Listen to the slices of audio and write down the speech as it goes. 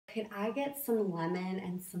Could I get some lemon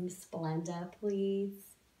and some Splenda, please?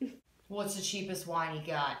 What's the cheapest wine you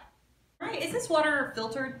got? Right, is this water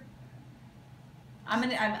filtered?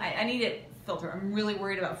 I need it filtered. I'm really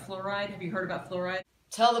worried about fluoride. Have you heard about fluoride?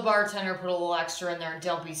 Tell the bartender put a little extra in there and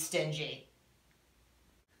don't be stingy.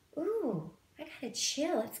 Ooh, I gotta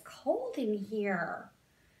chill. It's cold in here.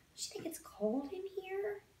 Do you think it's cold in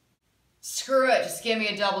here? Screw it, just give me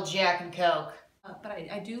a double Jack and Coke. But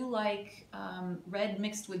I do like red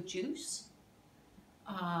mixed with juice.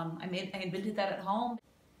 I invented that at home.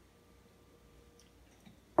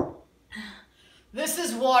 This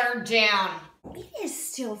is watered down. It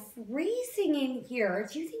is still freezing in here.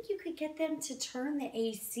 Do you think you could get them to turn the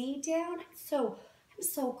AC down? I'm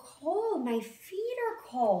so cold. My feet are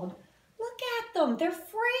cold. Look at them. They're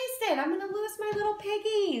freezing. I'm gonna lose my little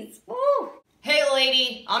piggies. Woo! Hey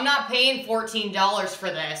lady, I'm not paying $14 for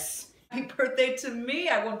this. Happy birthday to me.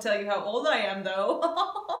 I won't tell you how old I am though.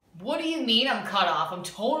 What do you mean I'm cut off? I'm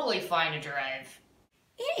totally fine to drive.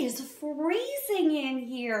 It is freezing in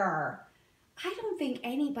here. I don't think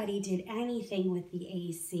anybody did anything with the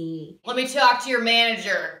AC. Let me talk to your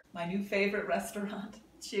manager. My new favorite restaurant.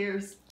 Cheers.